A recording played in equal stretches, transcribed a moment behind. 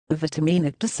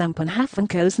VitaminaK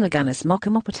desampanhafankos naganis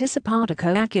mokamoparticipada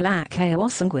coagulacao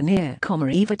sanguinea,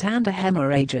 evitanda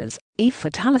hemorrhages,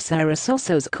 fataliceras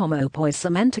ossos,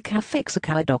 opoisamenta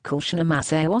fixacalidocalcium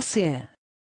massa ossea.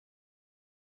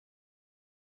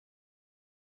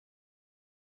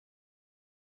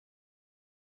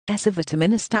 Essa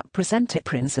vitaminastat presente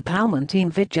principalmente in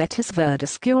vegetis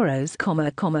verdescuros,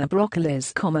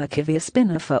 brócolis, kivia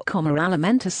spinafa,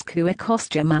 alimentus cui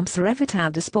costumams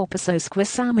revitadis porposos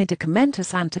quis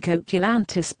medicamentus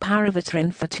anticoagulantis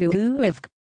paravitrin fatu.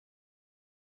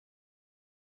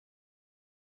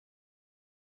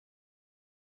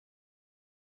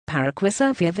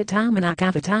 Paraqueserve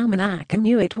VitaminaK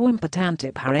muit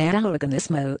importante para el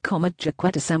organismo,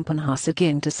 jaquedesampanha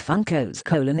seguintes funcos,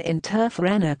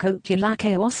 interferena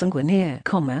coagulacao sanguinea,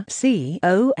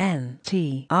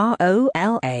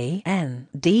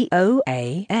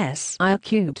 CONTROLANDOAS I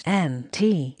cubed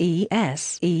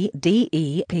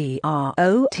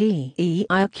NTESEDEPROTE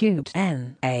I cubed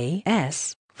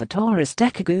NAS. Factores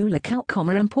decagulacao,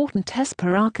 importantes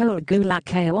para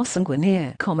coagulacao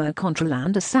sanguinea,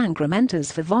 controlando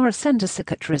sangramentos favorecendo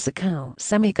cicatrização,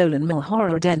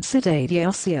 mejora densidade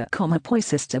óssea,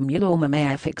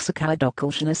 poisestimuloma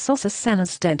fixacalidocalcium ossos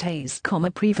cenas dentes,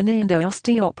 prevenindo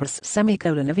osteoporose,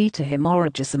 evita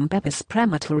hemorragism bebis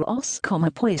prematuros,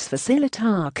 pois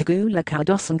facilitar coagulacao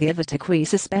evita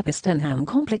crisis bebis tenham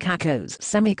complicados,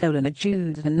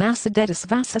 ajuda na acidez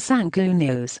vasa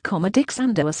sanguíneos,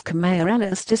 dixando como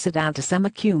elasticidades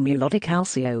acumulo de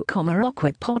calcio, o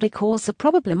que pode causar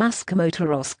problemas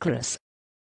motoroscleros.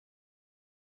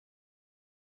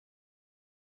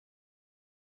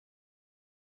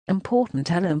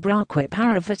 Importante lembrar que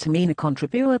para a vitamina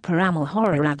contribua para a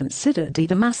melhora da densidade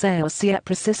de massa óssea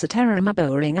precisa ter uma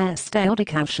boa ingestão de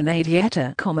calcio na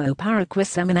dieta, para que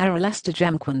essa mineral esteja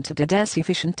em quantidade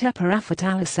suficiente para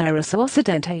fortalecer os ossos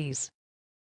dentes.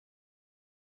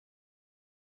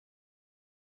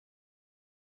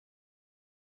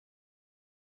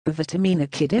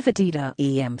 VitaminaK dividida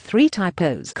em 3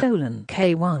 typos: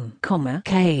 K1,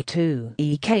 K2,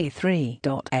 K3.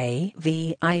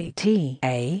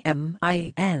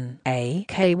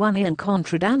 K1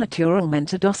 encontrada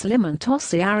naturalmente dos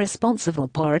alimentos e responsável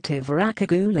por ativar a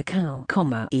coagulação,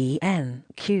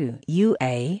 K2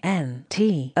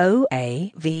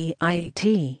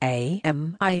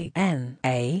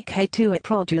 é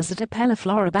produzida pela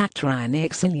flora bacteriana e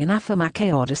auxilia na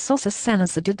formação de suas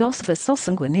cenas de dos vasos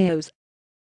sanguíneos.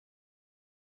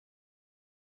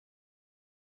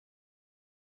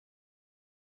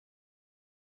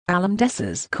 Além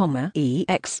dessas,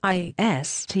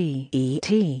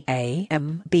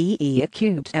 EXISTETAMBE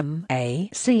cubed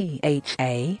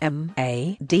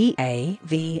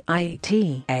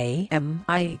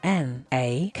MACHAMADAVITAMINA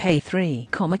K3,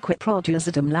 que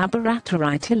produzida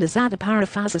laboratório utilizada para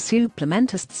fazer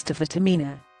suplementos de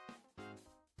vitamina.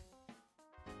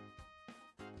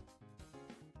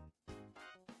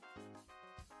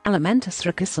 Alimentos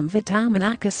ricos em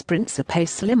vitaminas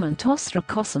principais alimentos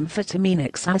ricos em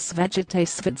vitaminas as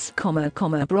vegetais verdes como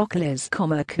brócolis,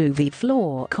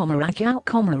 couve-flor, raguel,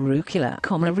 rúcula,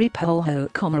 repolho,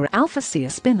 alface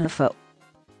espinafre.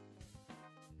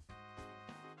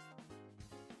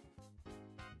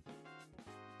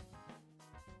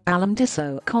 Além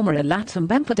disso, a latam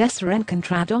bem pode ser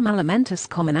encontrado alimentos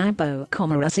como aibo,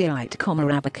 azeite,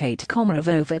 abacate,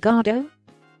 avogado.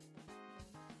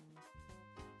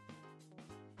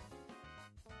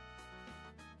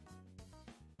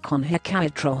 Com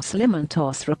recalitros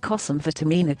alimentos ricos em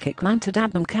VitaminaK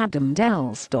quantidade cadam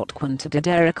deles. Quantidade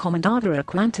recomendada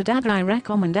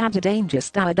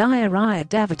danges da diarreia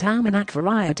de VitaminaK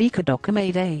varia de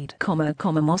idade,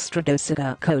 como mostrado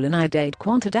idade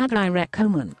quantidade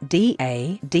recomendada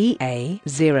DA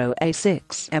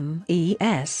 0A6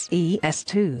 MES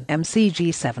 2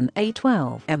 MCG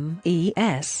 7A12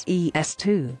 MES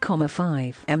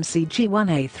 2,5 MCG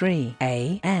 1A3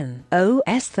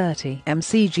 ANOS 30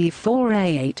 MCG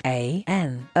 4A8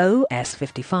 ANOS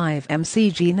 55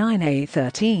 MCG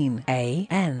 9A13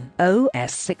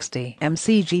 ANOS 60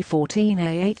 MCG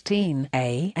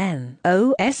 14A18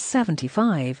 ANOS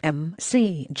 75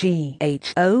 MCG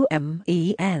HOMENS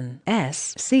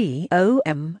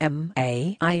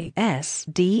COMMAIS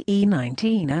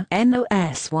DE19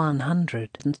 NOS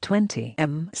 120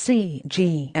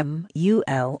 MCG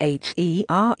MULHERES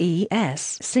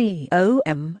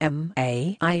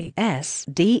COMMAIS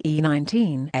DE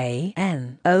PE19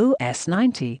 ANOS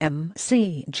 90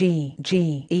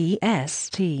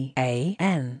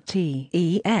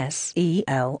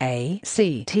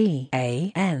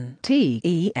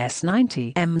 MCGGESTANTESELACTANTES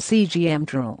 90 MCGM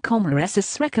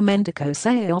Comeresis recomendico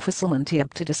se oficialmente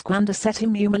aptidas quando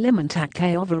settimum alimentar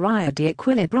que ovaria de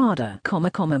equilibrada,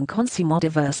 comum consumo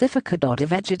diversificado de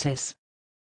vegetais.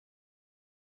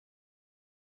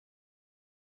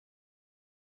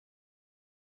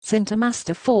 Sintomas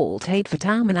default 8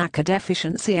 VitaminaK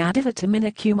deficiency ad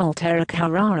VitaminaK multera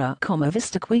carrara,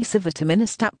 vista quisa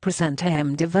vitaminastat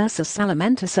presentem diversus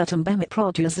alimentus utum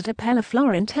produce de pella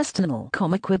flora intestinal,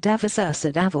 quid devis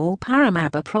ursid avol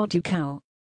paramaba producao.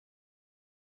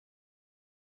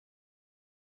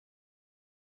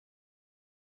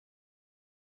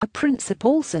 A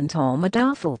principal symptom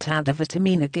facultad de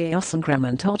vitamina G os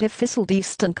incremento difícil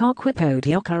distant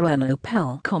carquipodio carano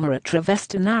pel,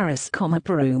 atravestinaris,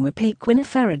 peruma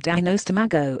pequinifera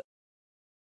dinostomago.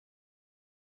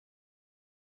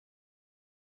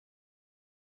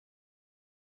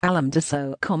 Alam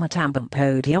deso, tambum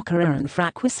podio carran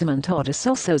fraquissimantodis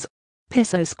ossos.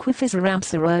 Pissos quifiseram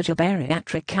cirurgia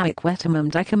bariatric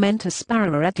caequetimum dicamentus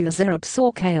sparra eduserab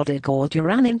sorcaildig or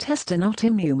duran intestinot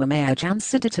immumum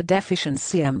ajansidita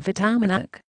deficientiam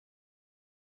VitaminaK.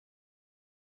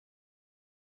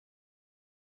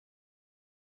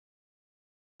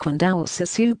 Quandausa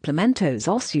suplementos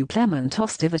ou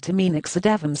suplementos de vitaminics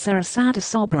devem ser usados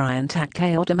sobriamente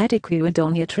ou de médico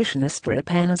ou nutricionista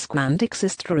apenas quando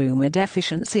existe uma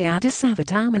deficiência dessa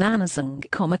vitamina na sangue,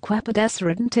 como que pode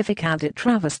ser identificada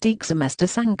através de exames de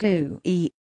sangue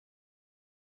e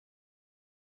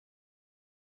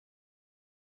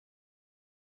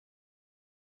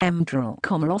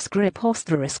como los grupos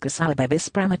de risco a bebés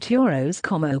prematuros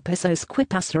como pesos que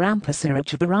pasarán por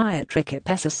cirugía bariátrica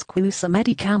pesos que usan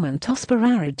medicamentos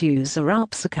para reducir a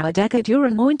obsicadega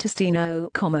no intestino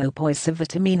como pues a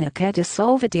vitamina que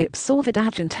dissolvida y absorbida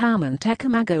agentamente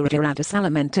como agregados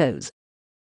alimentos.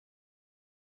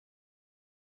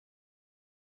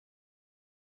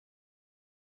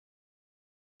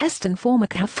 Esta informa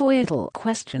que foi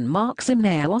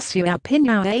simnea ocio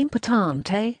opinião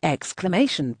importante,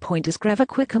 escreva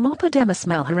como podemos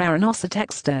melhorar nosso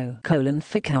texto,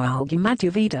 ficou alguma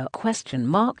dúvida,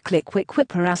 clique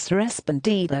para ser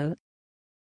respondido.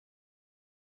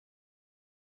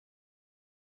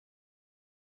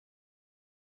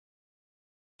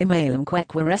 E-mail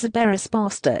que receber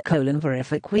resposta,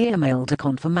 verifique e-mail de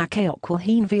confirmar que o qual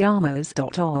enviamos,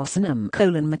 ordenam,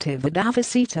 motivo da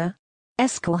visita.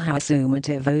 Escalhaço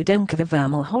motivo de que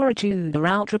vamos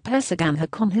ajudar outra pessoa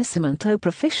com conhecimento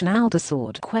profissional de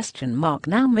saúde.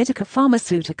 Não médica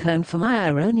farmacêutica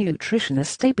enfermeira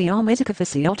nutricionista e biomédica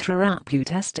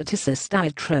fisioterapeuta esteticista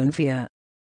e tronvia.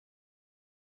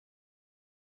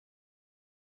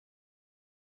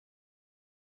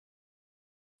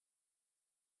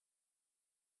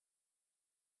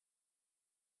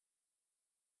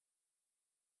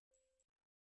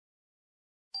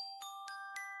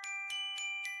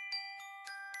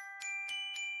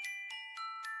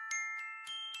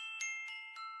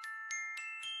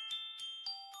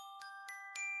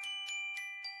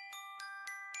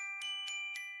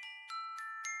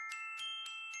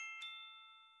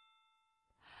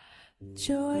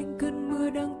 Cho anh cơn mưa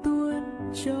đang tuôn,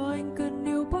 cho anh cơn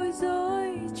yêu bối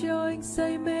rối, cho anh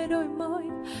say mê đôi môi,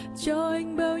 cho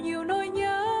anh bao nhiêu nỗi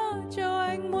nhớ, cho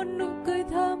anh một nụ cười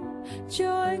thầm,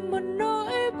 cho anh một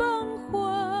nỗi bâng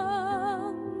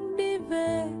khuâng đi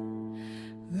về.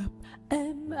 Gặp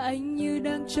em anh như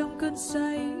đang trong cơn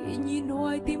say, nhìn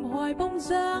hoài tìm hoài bóng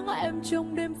dáng em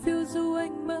trong đêm phiêu du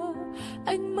anh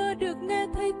mơ được nghe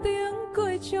thấy tiếng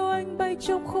cười cho anh bay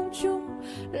trong không trung,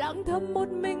 lặng thầm một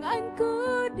mình anh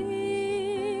cứ đi.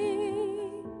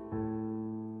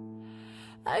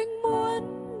 Anh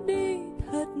muốn